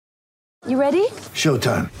You ready?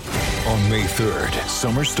 Showtime. On May 3rd,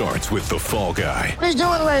 summer starts with The Fall Guy. Let's do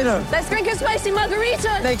it later. Let's drink a spicy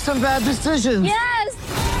margarita. Make some bad decisions.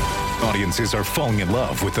 Yes! Audiences are falling in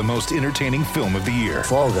love with the most entertaining film of the year.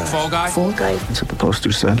 Fall Guy. Fall Guy? Fall guy. That's what the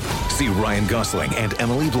poster said. See Ryan Gosling and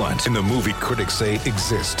Emily Blunt in the movie critics say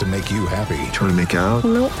exists to make you happy. Trying to make it out?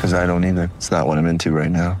 Nope. Because I don't either. It's not what I'm into right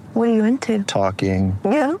now. What are you into? Talking.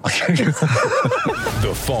 Yeah.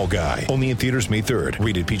 The Fall Guy. Only in theaters May 3rd.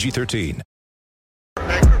 Rated PG-13.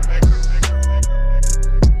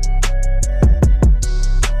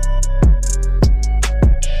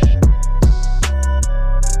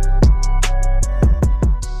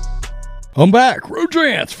 I'm back.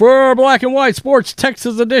 Rudrance for Black and White Sports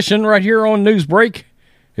Texas Edition right here on Newsbreak.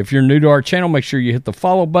 If you're new to our channel, make sure you hit the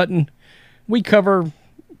follow button. We cover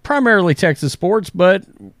primarily Texas sports, but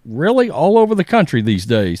really all over the country these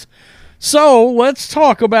days. So let's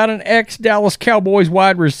talk about an ex-Dallas Cowboys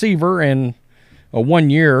wide receiver and a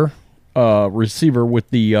one-year receiver with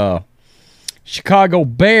the Chicago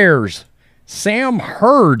Bears, Sam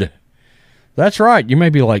Hurd. That's right. You may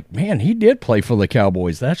be like, man, he did play for the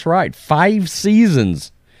Cowboys. That's right. 5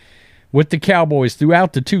 seasons with the Cowboys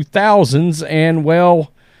throughout the 2000s. And,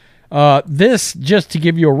 well, this, just to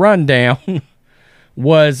give you a rundown,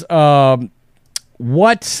 was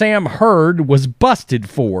what Sam Hurd was busted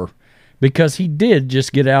for, because he did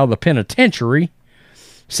just get out of the penitentiary.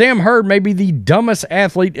 Sam Hurd may be the dumbest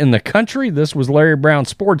athlete in the country. This was Larry Brown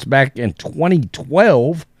Sports back in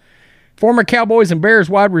 2012. Former Cowboys and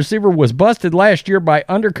Bears wide receiver was busted last year by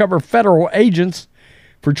undercover federal agents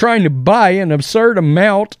for trying to buy an absurd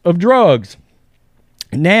amount of drugs.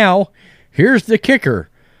 Now, here's the kicker.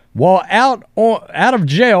 While out of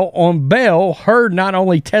jail on bail, Hurd not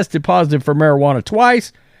only tested positive for marijuana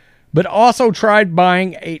twice, but also tried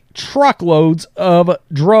buying truckloads of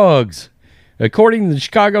drugs. According to the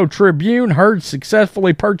Chicago Tribune, Hurd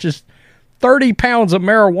successfully purchased 30 pounds of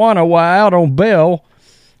marijuana while out on bail.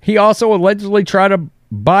 He also allegedly tried to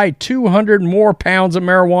buy 200 more pounds of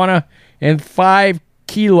marijuana and 5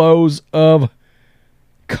 kilos of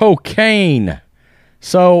cocaine.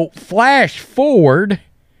 So, flash forward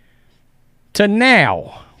to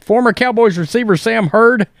now. Former Cowboys receiver Sam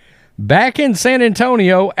Hurd back in San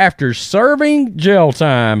Antonio after serving jail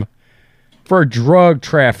time for a drug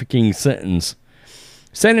trafficking sentence.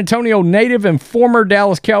 San Antonio native and former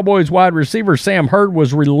Dallas Cowboys wide receiver Sam Hurd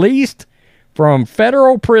was released from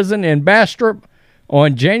federal prison in Bastrop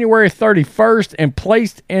on January 31st and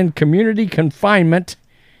placed in community confinement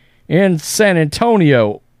in San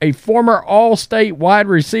Antonio. A former All-State wide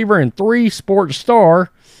receiver and 3-sport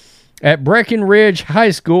star at Breckenridge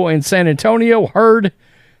High School in San Antonio, Hurd,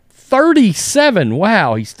 37,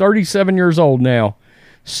 wow, he's 37 years old now,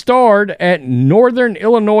 starred at Northern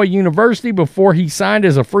Illinois University before he signed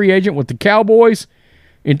as a free agent with the Cowboys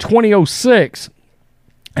in 2006.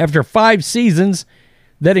 After 5 seasons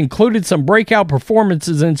that included some breakout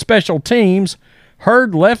performances in special teams,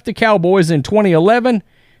 Hurd left the Cowboys in 2011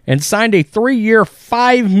 and signed a 3-year,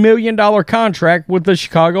 $5 million contract with the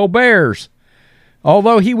Chicago Bears.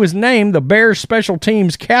 Although he was named the Bears special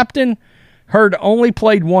teams captain, Hurd only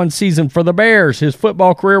played 1 season for the Bears. His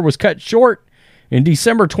football career was cut short in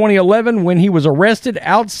December 2011 when he was arrested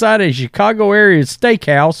outside a Chicago area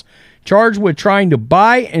steakhouse, charged with trying to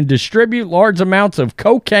buy and distribute large amounts of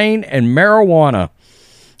cocaine and marijuana.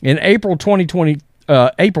 In April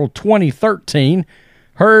 2013,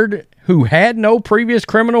 Hurd, who had no previous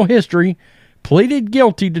criminal history, pleaded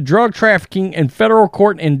guilty to drug trafficking in federal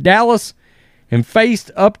court in Dallas and faced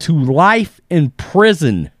up to life in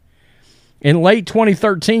prison. In late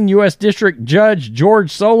 2013, U.S. District Judge George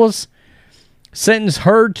Solis sentenced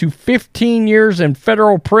Hurd to 15 years in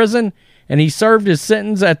federal prison, and he served his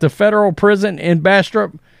sentence at the federal prison in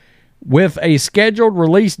Bastrop with a scheduled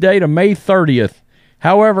release date of May 30th.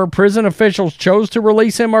 However, prison officials chose to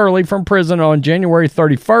release him early from prison on January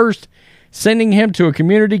 31st, sending him to a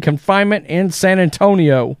community confinement in San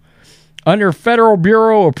Antonio. Under Federal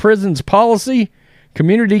Bureau of Prisons policy,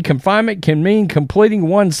 community confinement can mean completing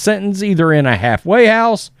one sentence either in a halfway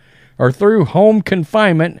house or through home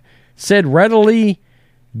confinement, said Readily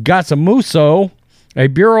Gasamuso, a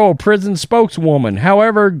Bureau of Prisons spokeswoman.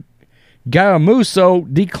 However,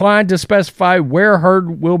 Gasamuso declined to specify where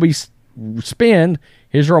Hurd will spend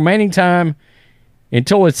his remaining time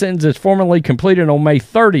until his sentence is formally completed on May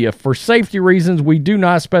 30th. For safety reasons, we do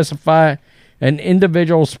not specify an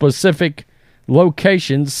individual specific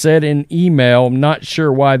location, said in email. I'm not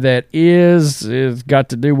sure why that is. It's got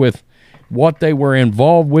to do with what they were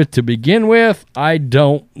involved with to begin with. I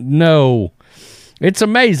don't know. It's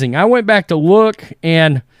amazing. I went back to look,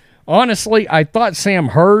 and honestly, I thought Sam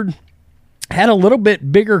Hurd had a little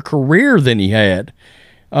bit bigger career than he had.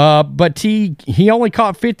 But he only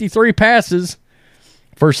caught 53 passes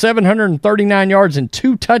for 739 yards and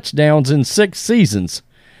 2 touchdowns in 6 seasons.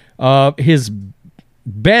 His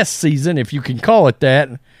best season, if you can call it that,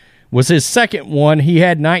 was his second one. He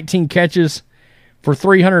had 19 catches for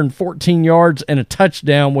 314 yards and a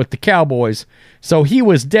touchdown with the Cowboys. So he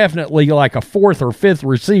was definitely like a 4th or 5th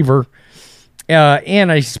receiver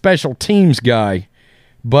and a special teams guy.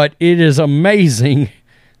 But it is amazing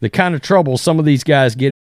the kind of trouble some of these guys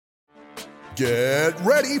get. Get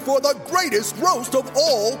ready for the greatest roast of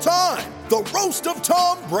all time, the Roast of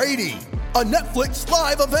Tom Brady, a Netflix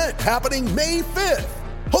live event happening May 5th.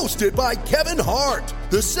 Hosted by Kevin Hart,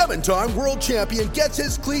 the 7-time world champion gets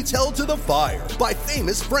his cleats held to the fire by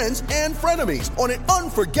famous friends and frenemies on an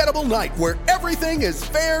unforgettable night where everything is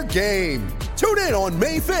fair game. Tune in on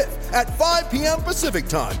May 5th at 5 p.m. Pacific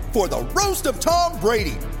time for the Roast of Tom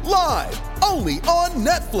Brady, live only on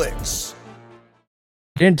Netflix.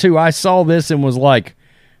 I saw this and was like,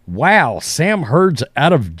 wow, Sam Hurd's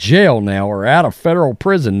out of jail now, or out of federal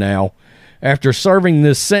prison now after serving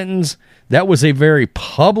this sentence. That was a very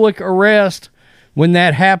public arrest. When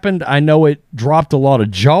that happened, I know it dropped a lot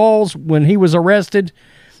of jaws when he was arrested,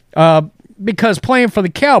 because playing for the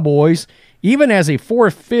Cowboys, even as a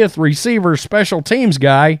 4th, 5th receiver, special teams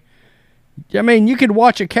guy, I mean, you could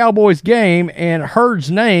watch a Cowboys game and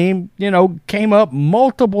Hurd's name, came up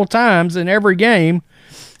multiple times in every game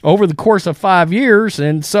over the course of 5 years.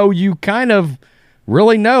 And so you kind of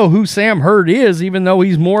really know who Sam Hurd is, even though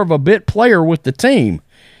he's more of a bit player with the team.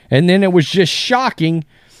 And then it was just shocking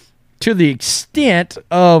to the extent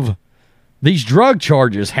of these drug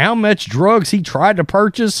charges, how much drugs he tried to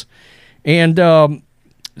purchase. And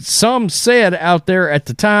some said out there at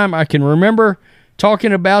the time, I can remember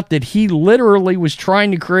talking about that he literally was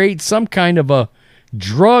trying to create some kind of a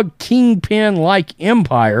drug kingpin-like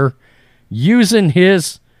empire using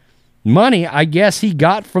his money, I guess he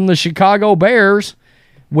got from the Chicago Bears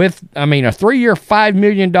with, a 3-year, $5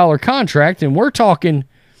 million contract. And we're talking,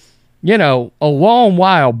 a long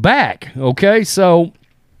while back. Okay. So,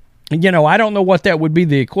 I don't know what that would be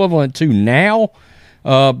the equivalent to now.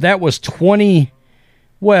 That was it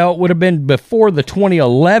would have been before the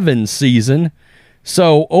 2011 season.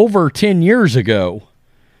 So over 10 years ago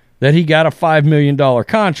that he got a $5 million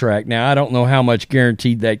contract. Now, I don't know how much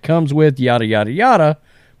guaranteed that comes with, yada, yada, yada.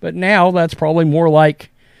 But now that's probably more like,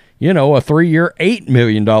 a 3-year, $8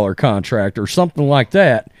 million contract or something like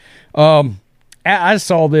that. I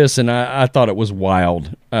saw this and I thought it was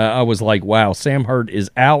wild. I was like, wow, Sam Hurd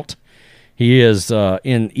is out. He is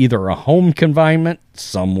in either a home confinement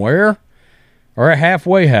somewhere or a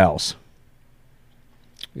halfway house.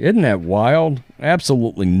 Isn't that wild?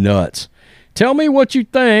 Absolutely nuts. Tell me what you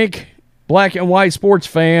think, black and white sports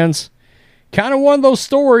fans. Kind of one of those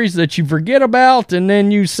stories that you forget about and then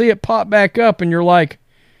you see it pop back up and you're like,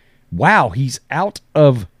 wow, he's out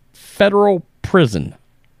of federal prison.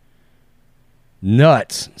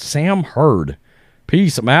 Nuts. Sam Hurd.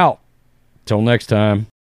 Peace. I'm out. Till next time.